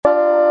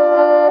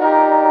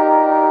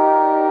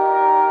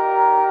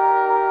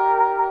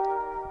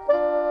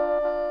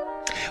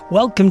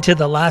Welcome to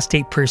the Last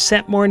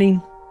 8%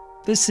 Morning.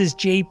 This is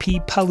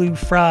JP Palu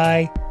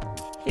Fry.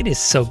 It is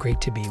so great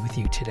to be with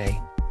you today.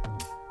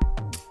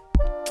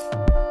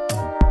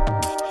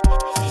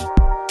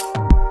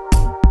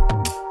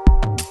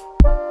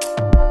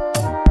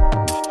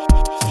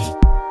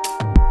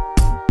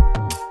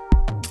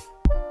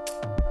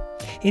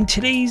 In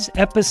today's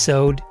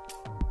episode,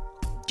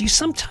 do you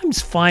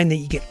sometimes find that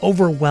you get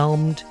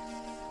overwhelmed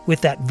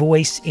with that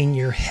voice in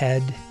your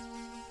head,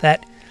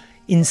 that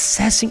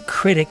incessant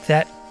critic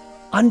that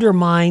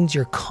undermines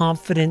your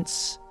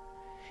confidence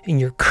and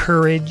your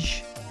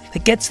courage,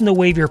 that gets in the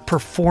way of your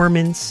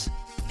performance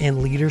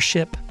and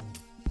leadership,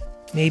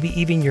 maybe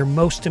even your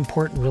most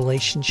important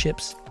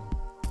relationships?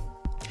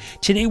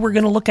 Today we're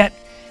going to look at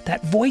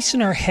that voice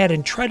in our head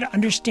and try to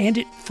understand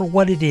it for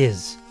what it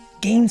is,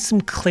 gain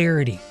some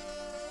clarity,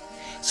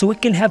 so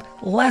it can have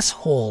less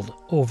hold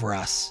over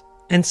us,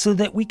 and so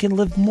that we can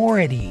live more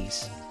at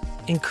ease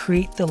and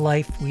create the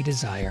life we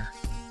desire.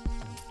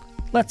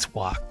 Let's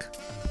walk.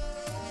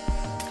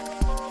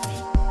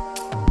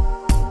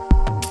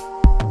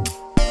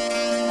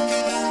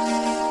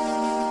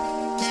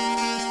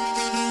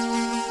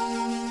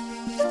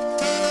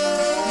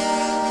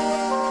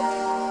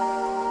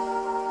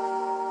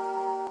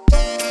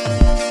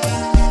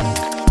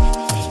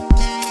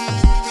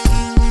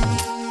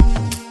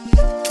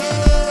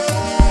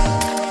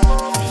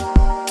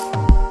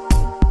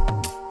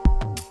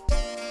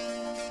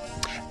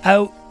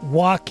 Out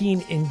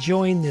walking,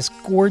 enjoying this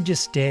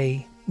gorgeous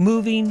day,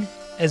 moving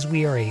as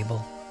we are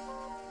able.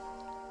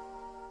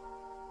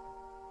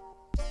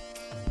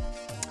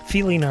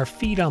 Feeling our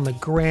feet on the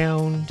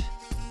ground,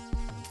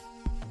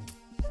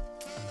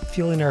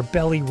 feeling our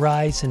belly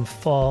rise and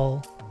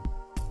fall.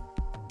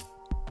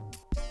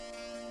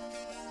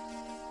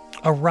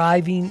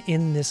 Arriving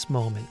in this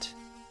moment.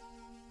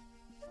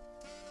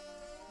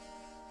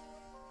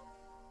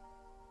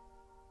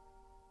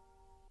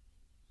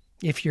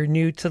 If you're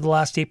new to the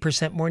Last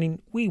 8%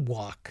 Morning, we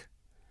walk.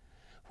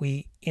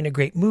 We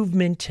integrate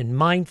movement and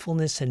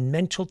mindfulness and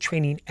mental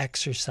training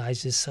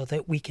exercises so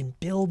that we can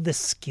build the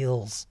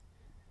skills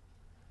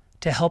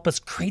to help us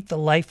create the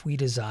life we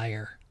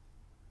desire,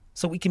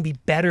 so we can be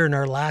better in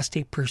our last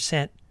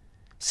 8%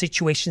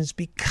 situations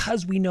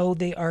because we know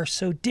they are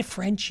so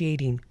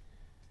differentiating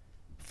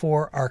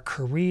for our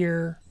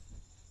career,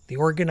 the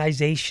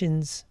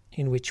organizations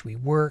in which we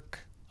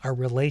work, our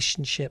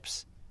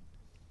relationships.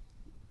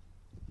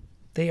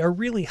 They are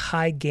really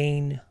high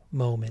gain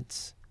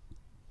moments.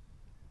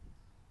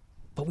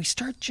 But we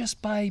start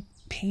just by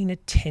paying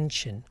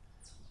attention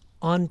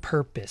on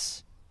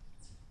purpose,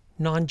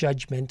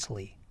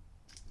 non-judgmentally,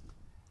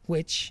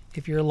 which,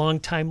 if you're a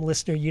long-time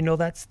listener, you know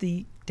that's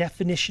the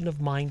definition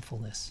of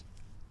mindfulness.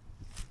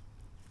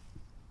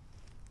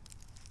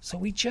 So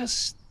we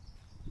just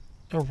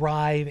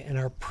arrive and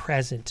are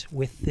present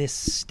with this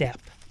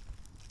step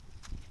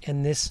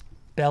and this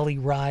belly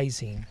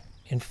rising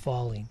and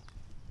falling.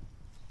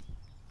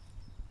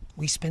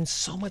 We spend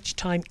so much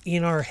time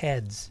in our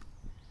heads.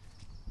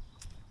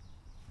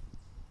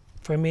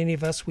 For many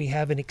of us, we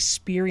have an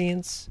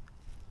experience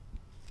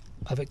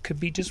of it could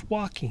be just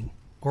walking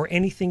or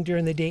anything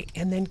during the day,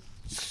 and then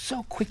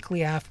so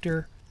quickly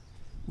after,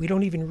 we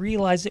don't even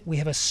realize it, we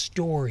have a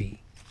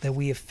story that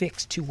we have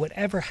fixed to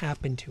whatever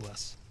happened to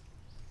us.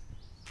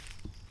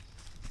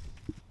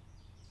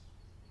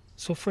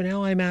 So for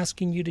now, I'm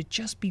asking you to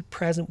just be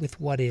present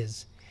with what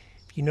is.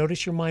 If you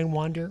notice your mind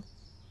wander,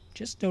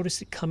 just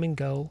notice it come and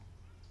go.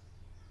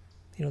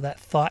 You know, that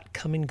thought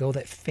come and go,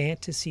 that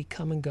fantasy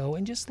come and go,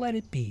 and just let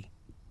it be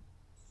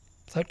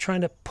without trying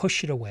to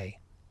push it away.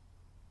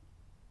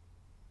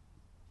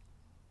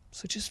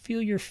 So just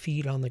feel your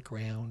feet on the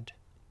ground.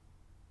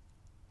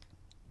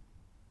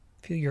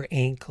 Feel your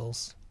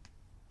ankles.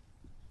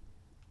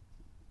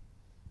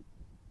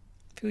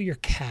 Feel your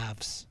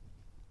calves.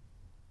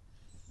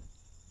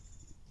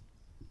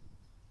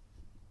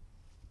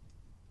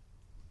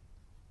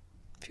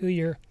 Feel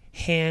your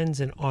hands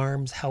and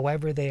arms,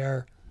 however they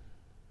are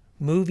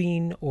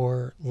moving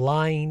or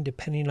lying,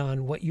 depending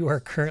on what you are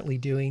currently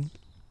doing.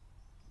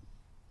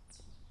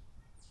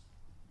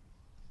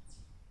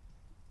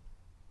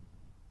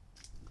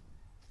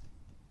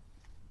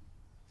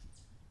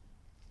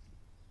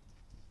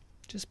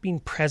 Just being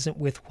present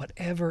with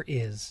whatever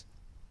is.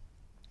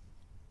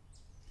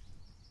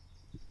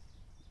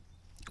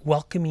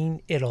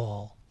 Welcoming it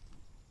all.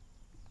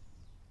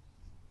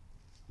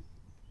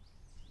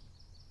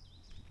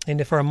 And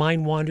if our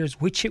mind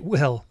wanders, which it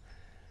will,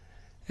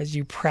 as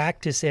you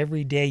practice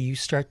every day, you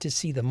start to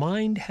see the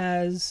mind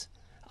has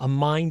a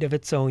mind of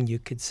its own, you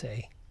could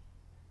say.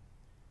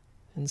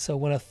 And so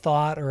when a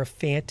thought or a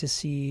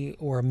fantasy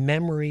or a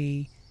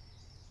memory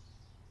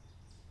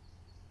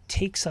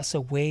takes us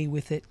away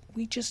with it,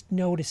 we just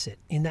notice it.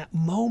 In that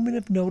moment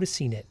of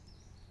noticing it,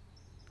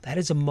 that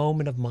is a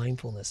moment of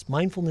mindfulness.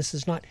 Mindfulness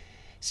is not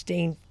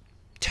staying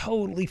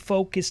totally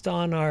focused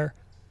on our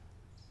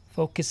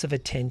focus of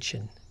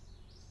attention.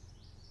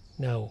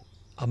 No,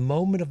 a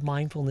moment of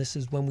mindfulness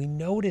is when we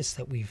notice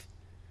that we've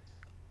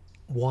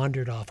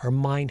wandered off, our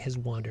mind has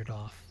wandered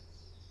off.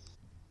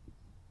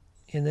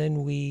 and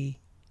then we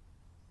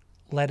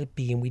let it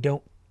be, and we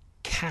don't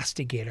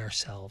castigate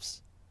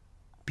ourselves,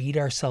 beat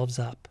ourselves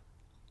up.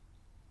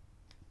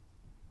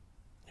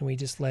 And we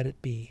just let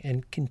it be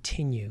and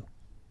continue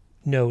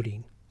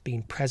noting,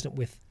 being present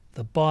with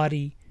the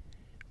body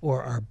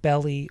or our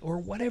belly or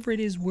whatever it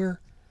is we're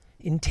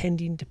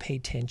intending to pay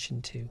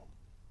attention to.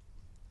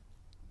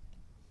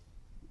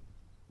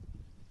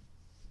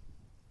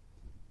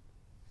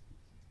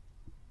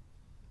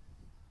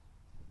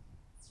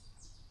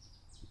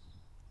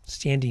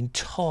 Standing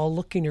tall,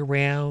 looking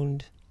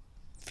around,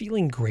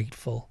 feeling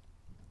grateful.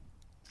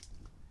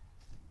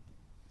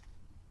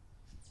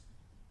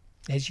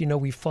 As you know,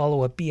 we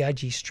follow a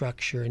BIG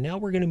structure, and now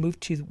we're going to move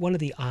to one of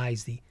the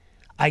I's, the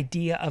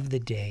idea of the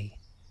day.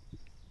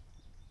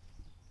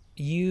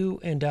 You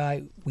and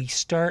I, we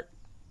start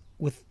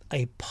with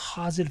a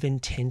positive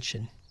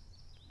intention.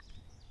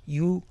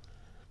 You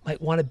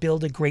might want to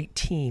build a great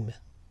team,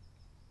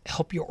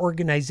 help your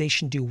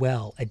organization do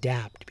well,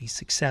 adapt, be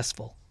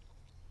successful.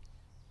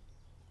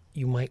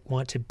 You might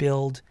want to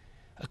build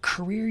a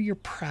career you're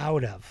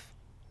proud of,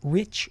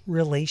 rich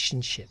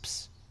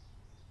relationships.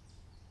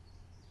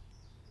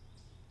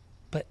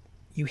 But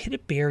you hit a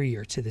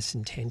barrier to this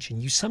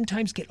intention. You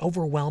sometimes get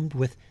overwhelmed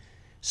with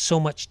so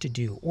much to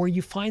do, or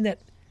you find that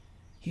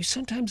you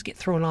sometimes get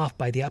thrown off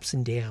by the ups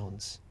and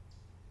downs,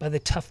 by the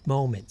tough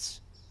moments,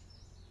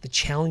 the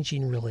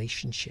challenging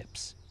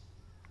relationships,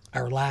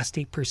 our last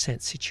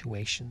 8%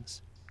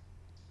 situations.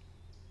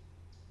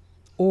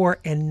 Or,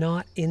 and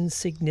not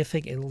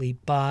insignificantly,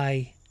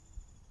 by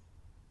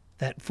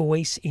that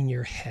voice in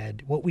your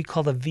head, what we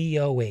call the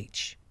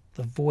VOH,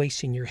 the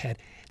voice in your head,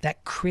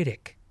 that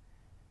critic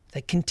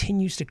that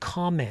continues to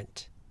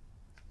comment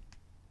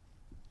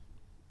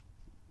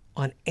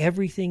on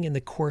everything in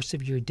the course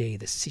of your day,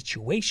 the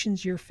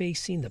situations you're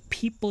facing, the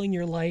people in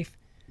your life,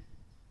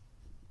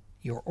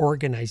 your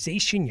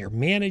organization, your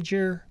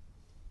manager,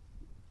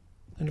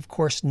 and of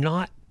course,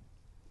 not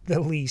the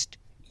least,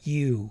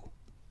 you.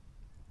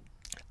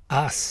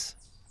 Us.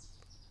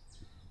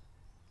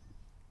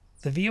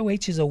 The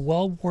VOH is a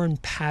well-worn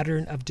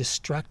pattern of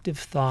destructive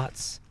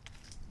thoughts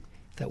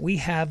that we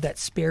have that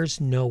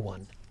spares no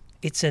one.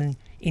 It's an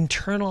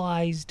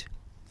internalized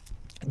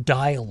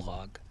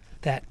dialogue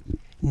that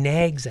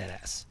nags at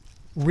us,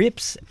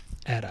 rips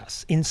at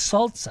us,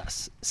 insults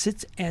us,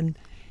 sits and,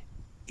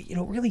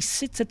 really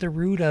sits at the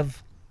root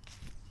of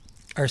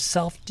our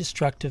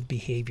self-destructive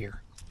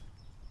behavior.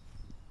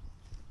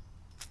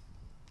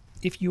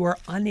 If you are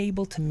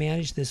unable to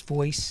manage this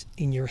voice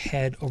in your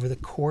head over the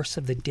course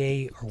of the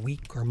day or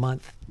week or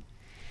month,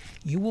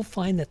 you will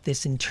find that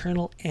this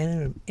internal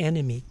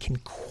enemy can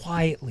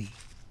quietly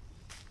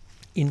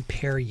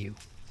impair you,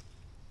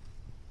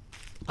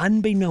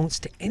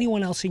 unbeknownst to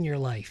anyone else in your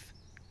life,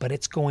 but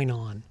it's going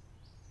on,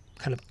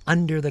 kind of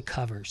under the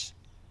covers,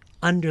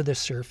 under the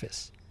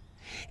surface.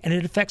 And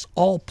it affects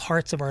all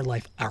parts of our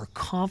life, our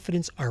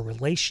confidence, our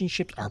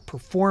relationships, our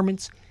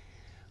performance,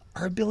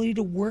 our ability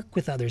to work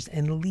with others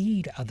and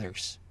lead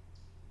others.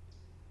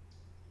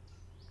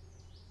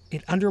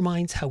 It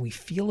undermines how we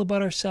feel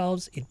about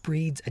ourselves. It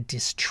breeds a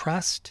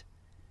distrust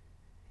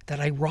that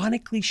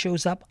ironically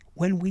shows up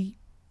when we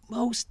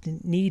most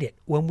need it,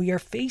 when we are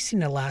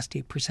facing a last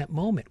 8%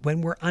 moment,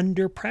 when we're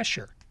under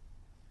pressure.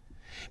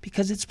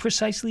 Because it's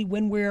precisely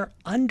when we're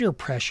under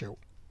pressure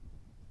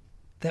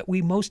that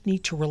we most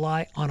need to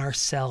rely on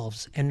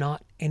ourselves and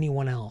not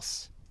anyone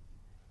else.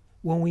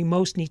 When we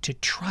most need to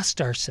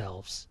trust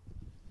ourselves.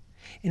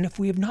 And if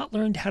we have not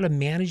learned how to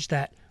manage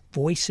that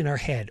voice in our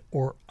head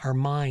or our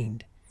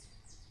mind,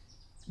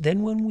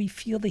 then when we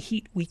feel the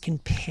heat, we can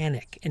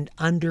panic and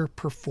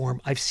underperform.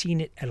 I've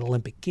seen it at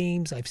Olympic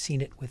Games. I've seen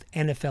it with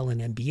NFL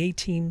and NBA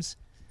teams.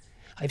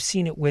 I've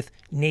seen it with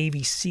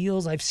Navy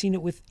SEALs. I've seen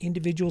it with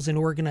individuals and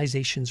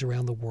organizations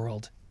around the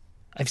world.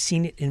 I've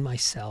seen it in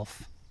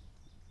myself.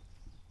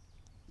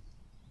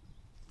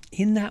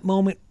 In that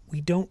moment,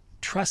 we don't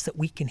trust that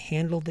we can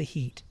handle the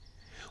heat.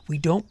 We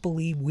don't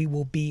believe we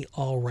will be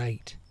all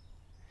right.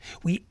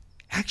 We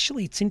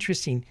actually, it's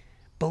interesting,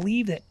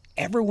 believe that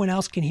everyone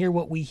else can hear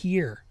what we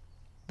hear.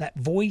 That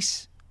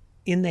voice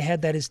in the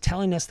head that is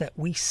telling us that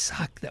we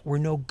suck, that we're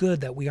no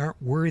good, that we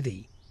aren't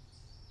worthy.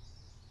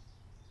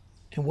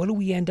 And what do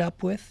we end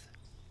up with?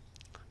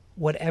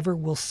 Whatever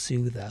will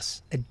soothe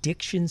us.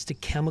 Addictions to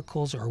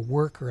chemicals or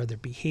work or other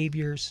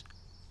behaviors.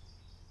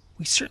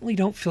 We certainly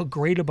don't feel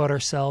great about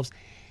ourselves.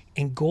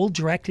 And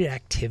goal-directed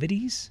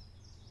activities?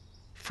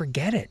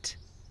 Forget it.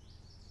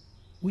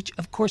 Which,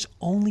 of course,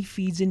 only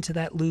feeds into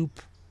that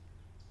loop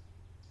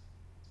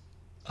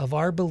of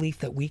our belief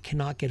that we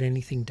cannot get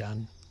anything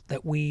done,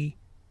 that we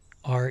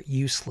are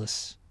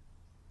useless.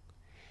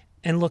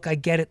 And look, I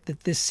get it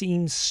that this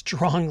seems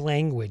strong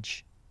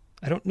language.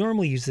 I don't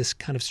normally use this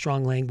kind of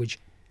strong language,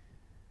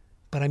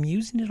 but I'm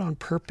using it on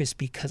purpose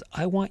because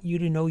I want you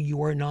to know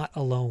you are not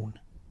alone.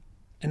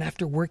 And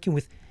after working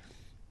with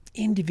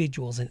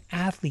individuals and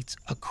athletes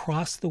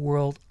across the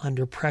world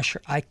under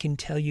pressure, I can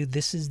tell you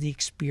this is the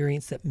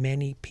experience that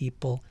many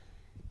people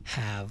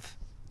have.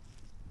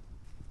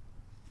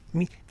 I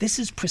mean, this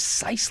is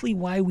precisely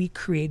why we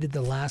created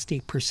the Last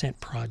 8%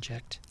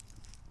 Project.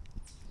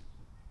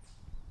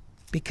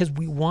 Because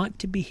we want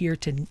to be here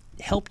to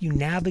help you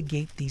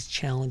navigate these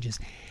challenges,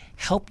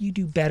 help you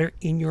do better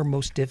in your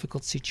most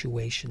difficult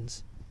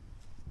situations.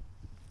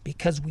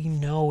 Because we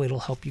know it'll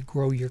help you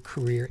grow your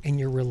career and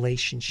your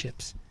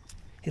relationships.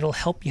 It'll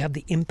help you have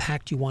the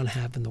impact you want to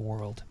have in the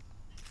world.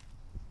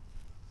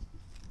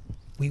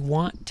 We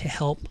want to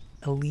help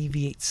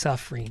alleviate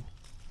suffering.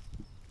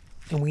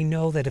 And we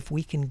know that if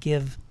we can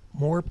give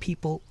more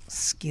people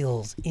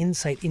skills,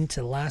 insight into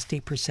the last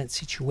 8%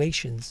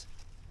 situations,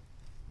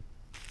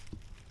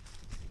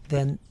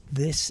 then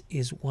this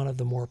is one of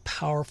the more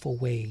powerful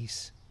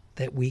ways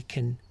that we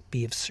can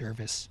be of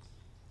service.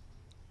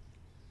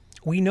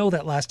 We know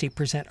that last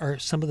 8% are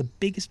some of the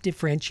biggest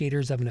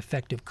differentiators of an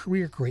effective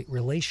career, great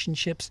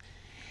relationships,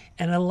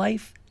 and a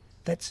life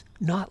that's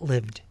not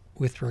lived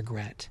with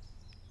regret.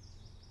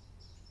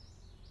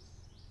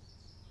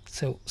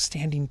 So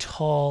standing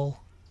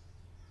tall,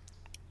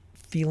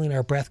 feeling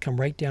our breath come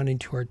right down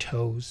into our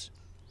toes,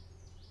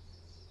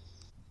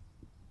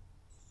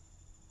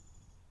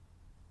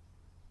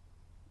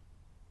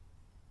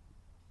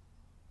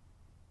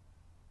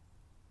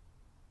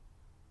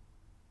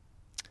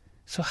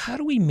 so how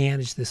do we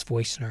manage this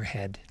voice in our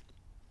head?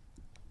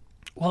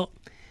 Well,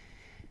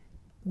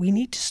 we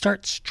need to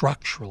start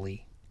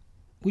structurally,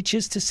 which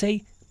is to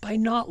say, by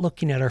not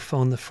looking at our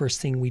phone the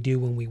first thing we do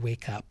when we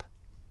wake up,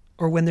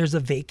 or when there's a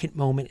vacant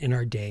moment in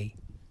our day.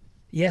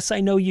 Yes,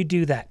 I know you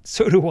do that.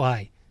 So do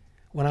I.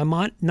 When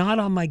I'm not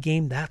on my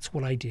game, that's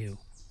what I do.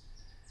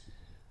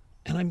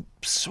 And I'm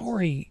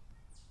sorry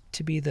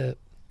to be the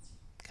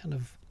kind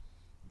of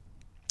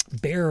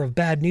bearer of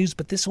bad news,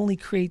 but this only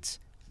creates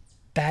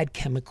bad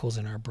chemicals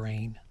in our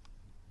brain.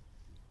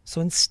 So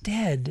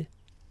instead,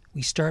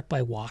 we start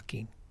by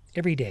walking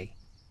every day,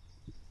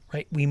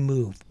 right? We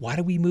move. Why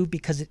do we move?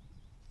 Because it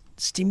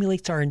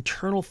stimulates our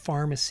internal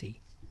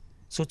pharmacy.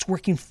 So it's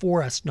working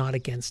for us, not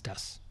against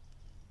us.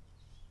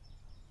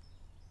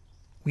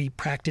 We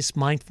practice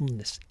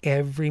mindfulness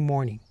every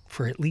morning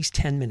for at least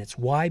 10 minutes.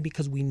 Why?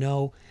 Because we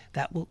know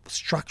that will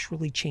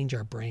structurally change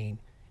our brain.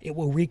 It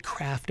will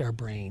recraft our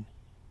brain.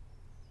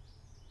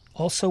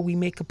 Also, we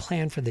make a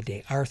plan for the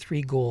day, our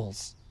 3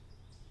 goals.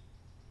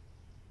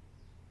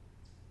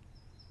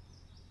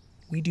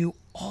 We do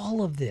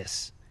all of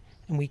this,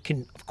 and we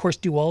can, of course,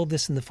 do all of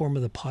this in the form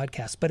of the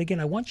podcast. But again,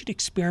 I want you to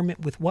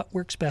experiment with what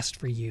works best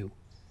for you.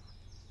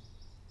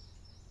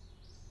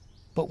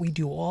 But we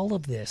do all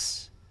of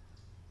this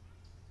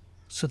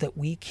so that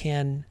we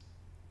can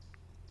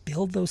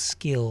build those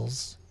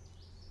skills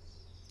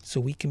so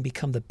we can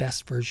become the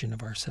best version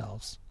of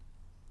ourselves.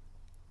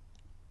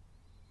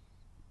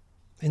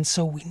 And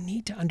so we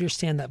need to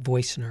understand that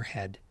voice in our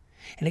head.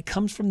 And it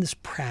comes from this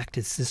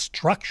practice, this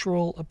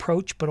structural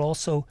approach, but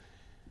also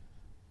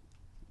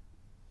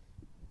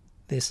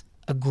this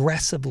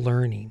aggressive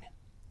learning,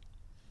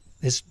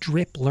 this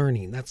drip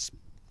learning. That's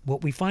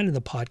what we find in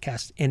the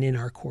podcast and in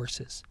our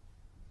courses.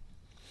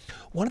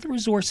 One of the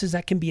resources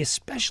that can be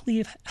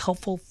especially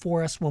helpful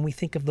for us when we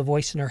think of the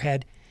voice in our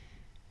head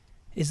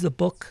is the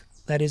book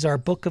that is our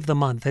book of the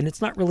month. And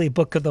it's not really a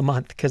book of the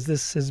month because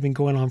this has been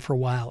going on for a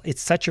while.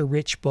 It's such a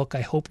rich book.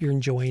 I hope you're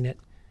enjoying it.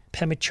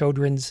 Pema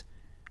Chodron's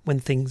When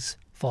Things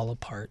Fall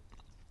Apart.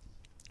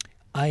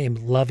 I am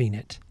loving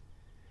it.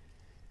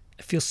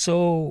 I feel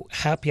so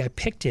happy I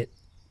picked it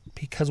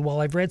because while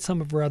I've read some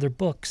of her other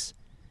books,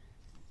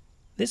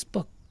 this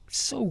book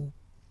so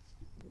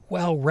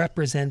well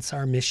represents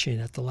our mission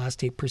at the Last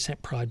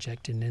 8%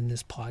 Project and in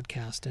this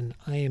podcast, and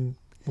I am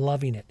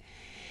loving it.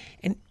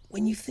 And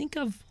when you think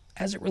of,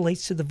 as it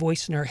relates to the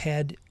voice in our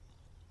head,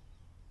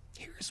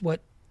 here's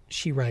what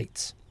she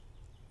writes.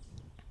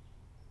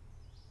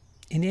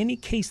 In any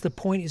case, the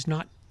point is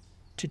not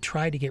to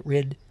try to get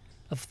rid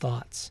of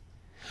thoughts,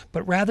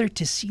 but rather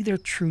to see their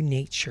true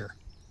nature.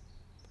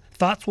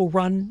 Thoughts will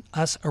run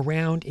us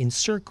around in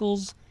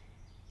circles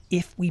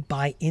if we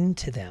buy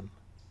into them.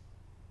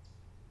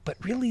 But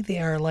really they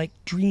are like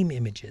dream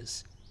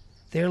images.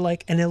 They're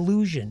like an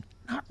illusion,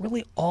 not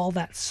really all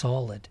that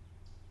solid.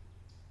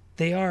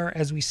 They are,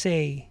 as we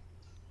say,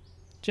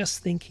 just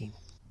thinking.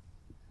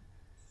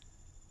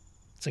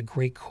 It's a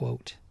great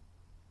quote.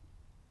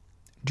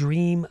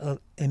 Dream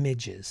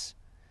images.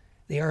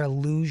 They are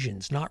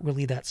illusions, not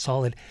really that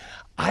solid.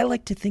 I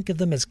like to think of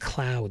them as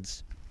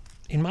clouds.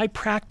 In my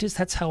practice,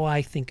 that's how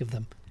I think of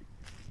them.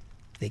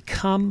 They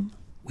come,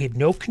 we have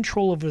no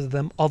control over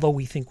them, although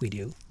we think we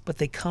do, but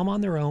they come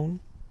on their own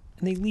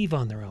and they leave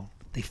on their own.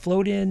 They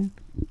float in,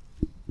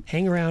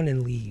 hang around,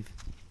 and leave.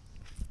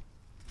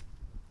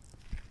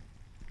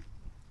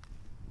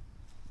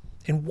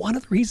 And one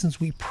of the reasons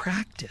we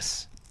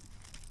practice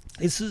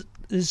is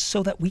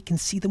so that we can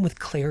see them with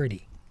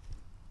clarity,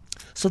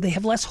 so they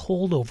have less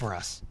hold over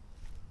us.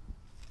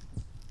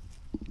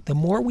 The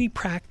more we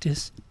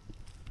practice,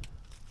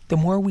 the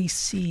more we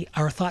see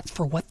our thoughts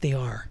for what they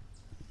are.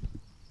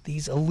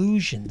 These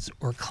illusions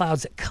or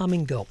clouds that come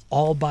and go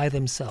all by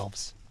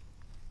themselves.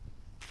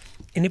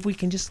 And if we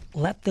can just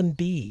let them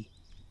be,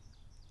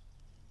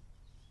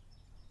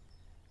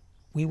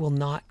 we will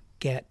not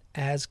get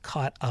as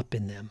caught up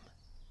in them.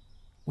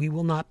 We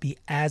will not be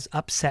as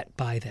upset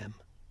by them.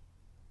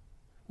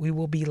 We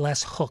will be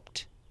less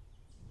hooked.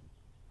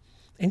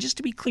 And just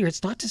to be clear,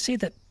 it's not to say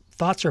that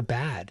thoughts are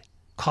bad.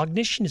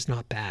 Cognition is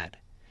not bad.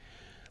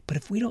 But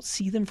if we don't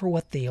see them for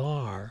what they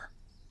are,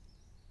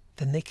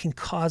 then they can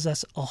cause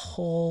us a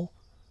whole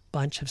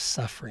bunch of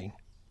suffering.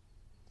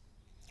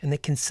 And they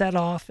can set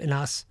off in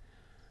us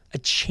a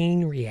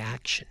chain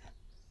reaction.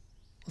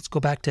 Let's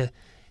go back to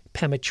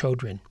Pema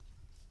Chodron.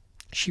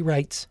 She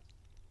writes,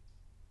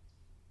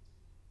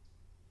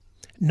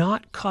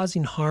 "Not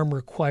causing harm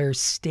requires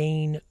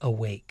staying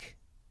awake.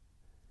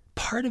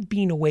 Part of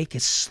being awake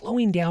is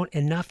slowing down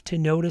enough to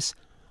notice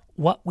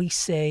what we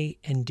say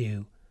and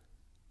do.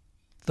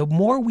 The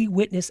more we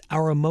witness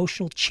our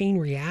emotional chain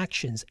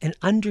reactions and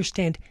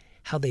understand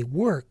how they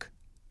work,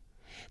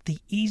 the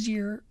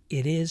easier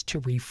it is to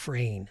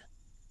refrain.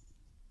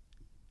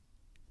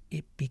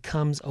 It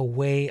becomes a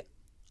way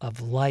of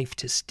life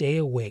to stay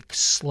awake,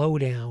 slow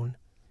down,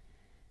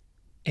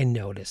 and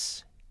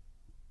notice."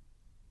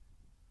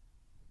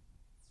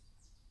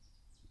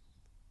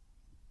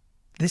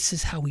 This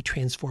is how we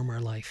transform our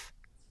life.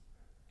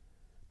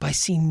 By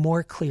seeing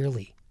more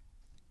clearly,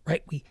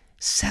 right? We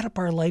set up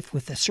our life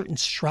with a certain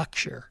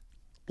structure,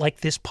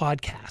 like this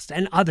podcast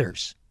and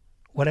others,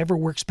 whatever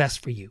works best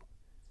for you.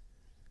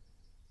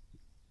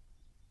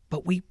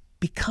 But we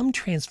become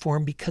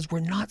transformed because we're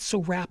not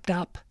so wrapped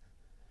up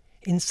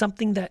in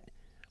something that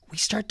we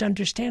start to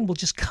understand will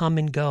just come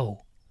and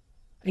go.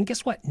 And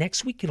guess what?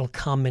 Next week it'll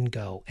come and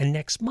go. And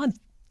next month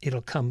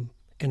it'll come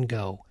and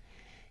go.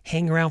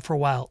 Hang around for a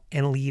while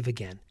and leave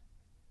again.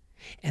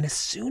 And as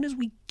soon as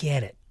we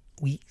get it,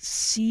 we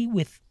see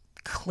with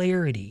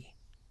clarity,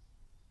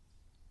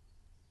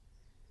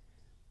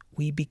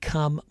 we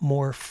become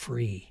more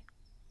free.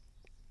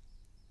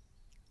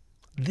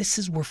 This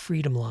is where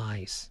freedom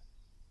lies.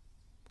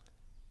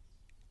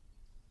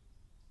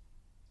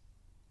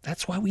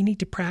 That's why we need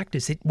to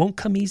practice. It won't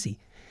come easy.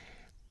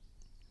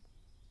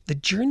 The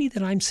journey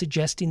that I'm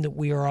suggesting that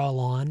we are all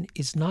on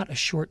is not a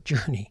short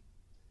journey.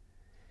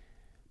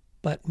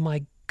 But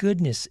my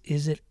goodness,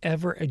 is it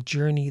ever a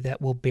journey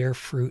that will bear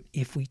fruit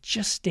if we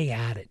just stay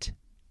at it?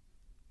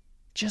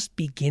 Just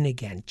begin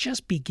again.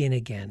 Just begin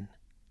again.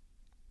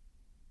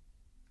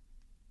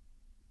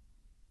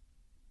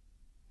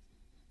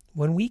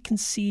 When we can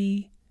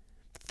see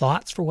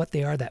thoughts for what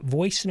they are, that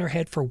voice in our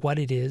head for what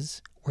it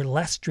is, we're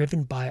less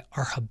driven by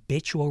our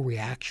habitual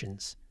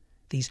reactions,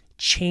 these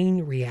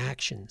chain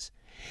reactions,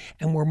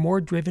 and we're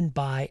more driven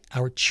by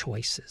our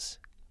choices.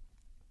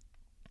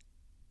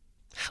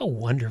 How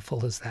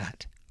wonderful is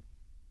that?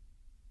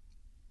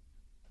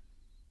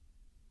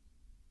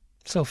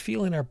 So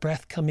feeling our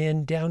breath come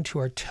in down to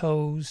our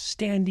toes,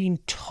 standing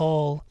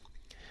tall,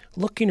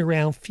 looking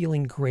around,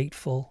 feeling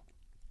grateful.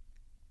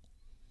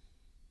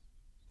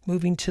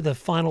 Moving to the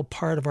final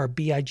part of our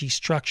BIG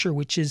structure,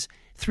 which is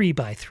 3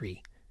 by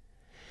 3.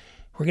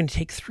 We're going to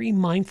take 3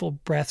 mindful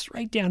breaths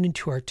right down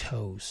into our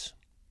toes.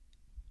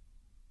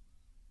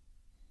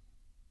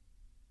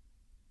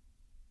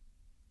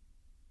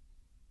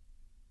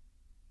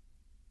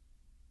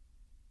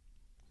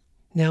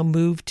 Now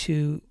move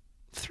to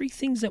 3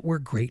 things that we're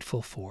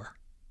grateful for.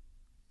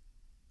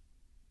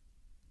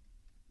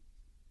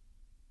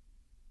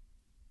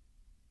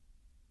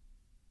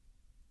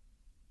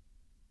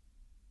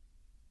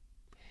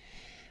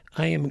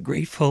 I am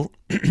grateful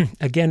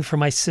again for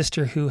my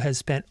sister who has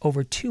spent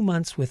over 2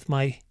 months with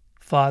my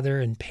father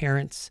and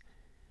parents,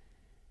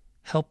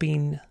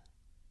 helping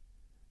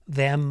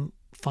them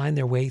find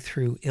their way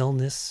through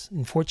illness.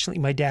 Unfortunately,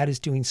 my dad is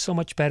doing so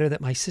much better that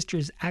my sister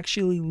is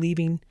actually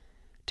leaving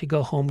to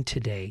go home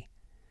today.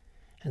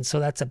 And so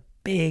that's a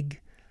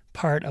big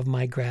part of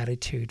my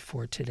gratitude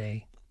for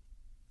today.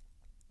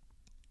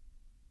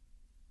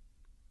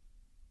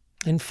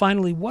 And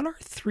finally, what are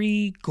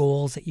 3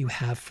 goals that you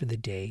have for the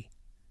day?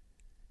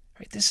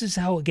 Right, this is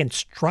how, again,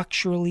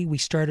 structurally we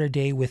start our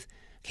day with,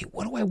 okay,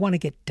 what do I want to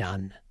get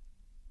done?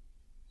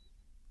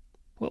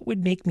 What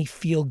would make me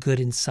feel good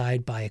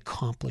inside by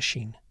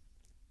accomplishing?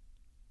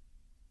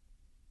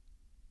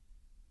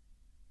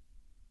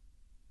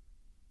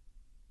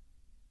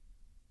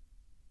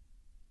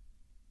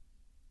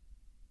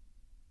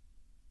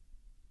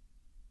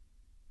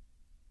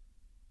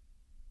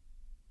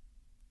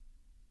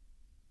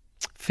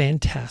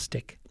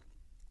 Fantastic.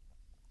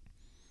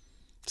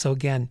 So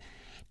again,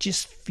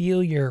 just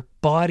feel your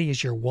body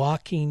as you're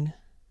walking.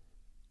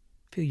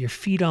 Feel your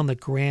feet on the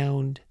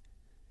ground.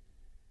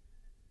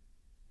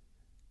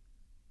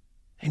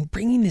 And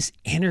bringing this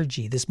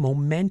energy, this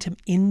momentum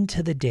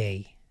into the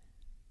day.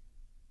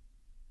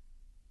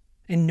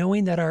 And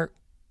knowing that our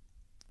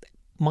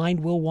mind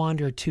will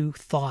wander to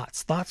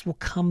thoughts. Thoughts will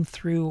come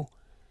through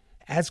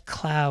as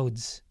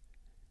clouds.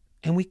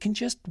 And we can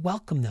just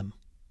welcome them,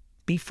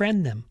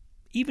 befriend them,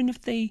 even if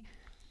they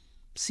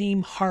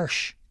seem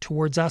harsh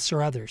towards us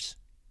or others.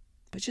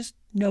 But just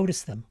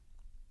notice them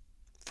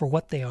for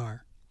what they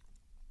are.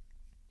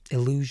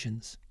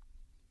 Illusions.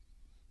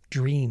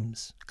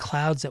 dreams,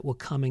 clouds that will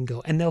come and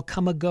go, and they'll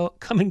come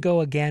and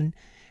go again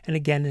and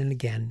again and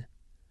again.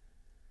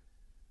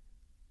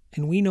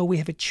 And we know we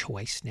have a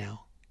choice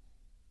now.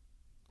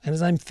 And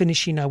as I'm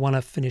finishing, I want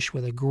to finish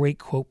with a great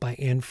quote by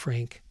Anne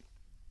Frank.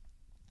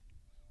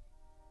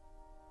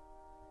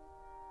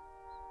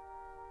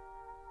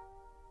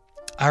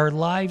 Our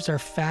lives are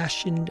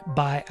fashioned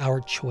by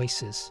our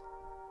choices.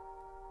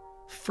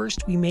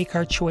 First we make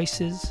our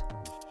choices,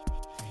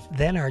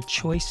 then our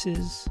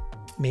choices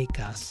make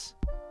us.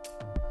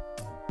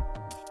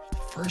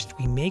 First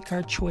we make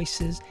our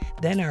choices,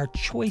 then our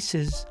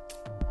choices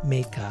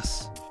make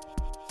us.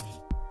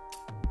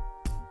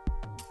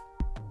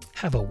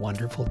 Have a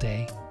wonderful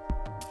day.